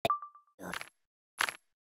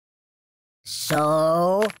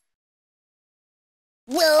So...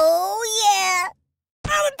 Whoa, yeah!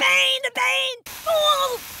 Oh, the pain, the pain!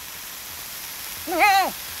 Oh!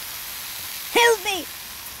 Help me!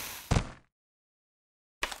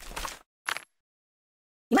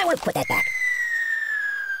 You might want to put that back.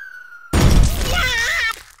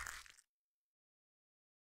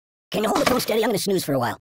 Can you hold the phone steady? I'm gonna snooze for a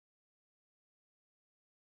while.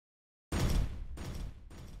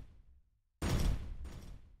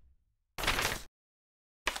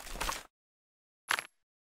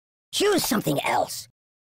 Choose something else.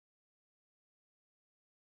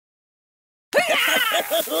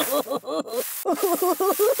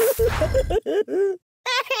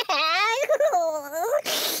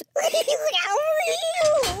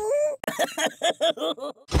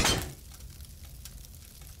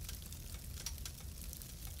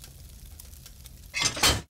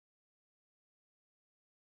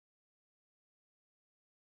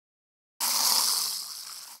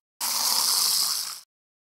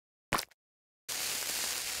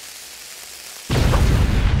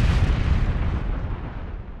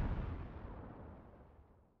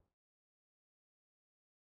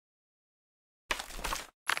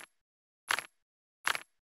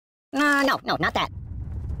 No, not that.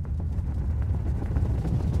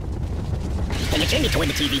 Can you turn me toward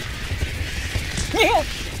the TV? No!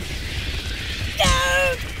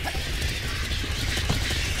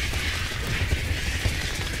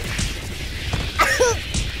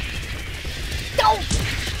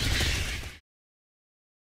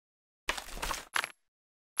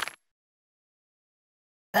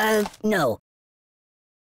 No.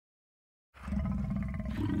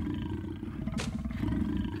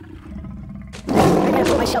 I gotta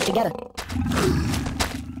pull myself together.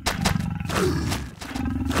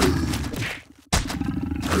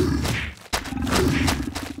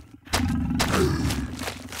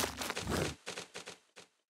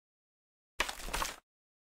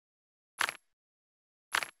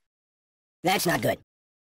 That's not good.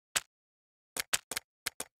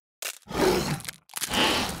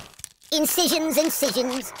 Incisions. Oh,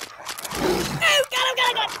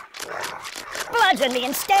 got him! Bludgeon me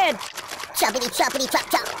instead! Choppity, chop,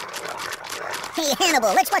 chop. Hey,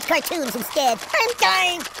 Hannibal, let's watch cartoons instead. I'm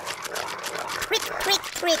dying! Prick.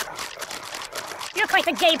 You're quite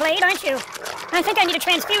the gay blade, aren't you? I think I need a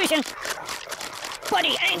transfusion.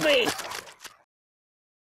 Buddy, angry!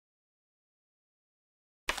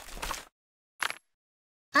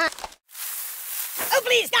 Oh,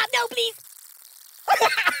 please, stop! No, please!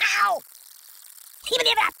 Ow! Even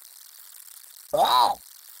if that! Oh!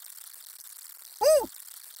 Ooh!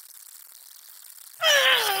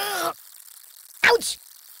 Ouch!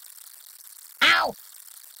 Ow!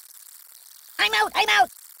 I'm out!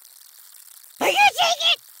 Are you take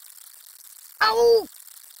it? Oh!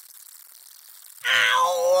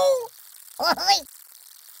 Ow! Oi!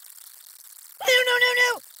 No!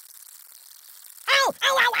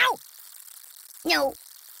 Ow! No!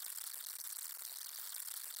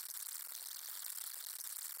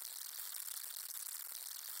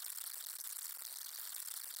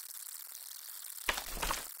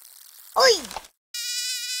 Oi!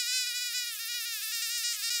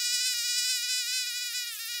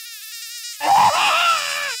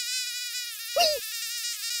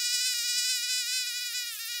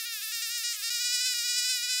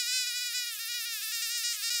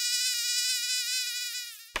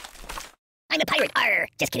 I'm a pirate! Arr!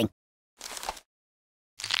 Just kidding.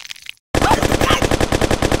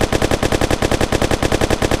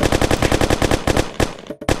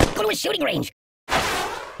 Go to a shooting range!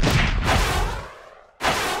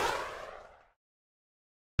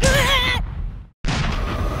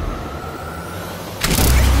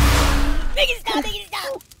 Make it stop!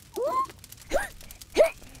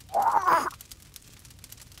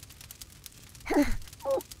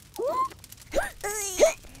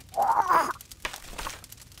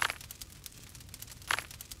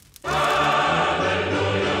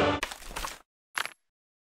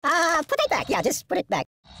 Put it back. Yeah, just put it back.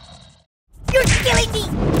 You're killing me!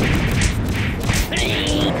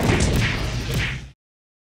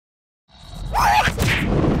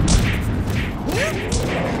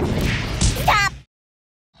 Stop!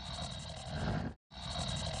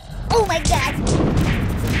 Oh my God!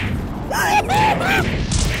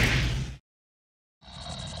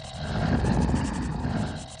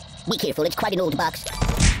 Be careful, it's quite an old box.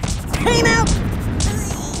 Time out!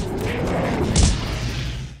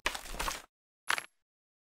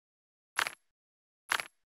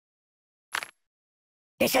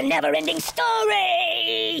 It's a never-ending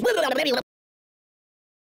story!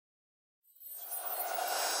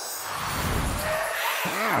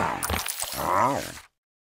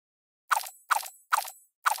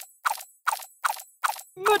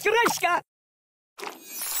 Matryoshka!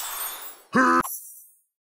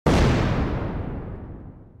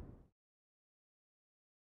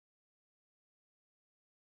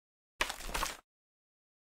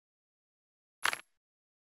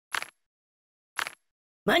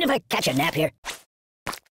 Mind if I catch a nap here?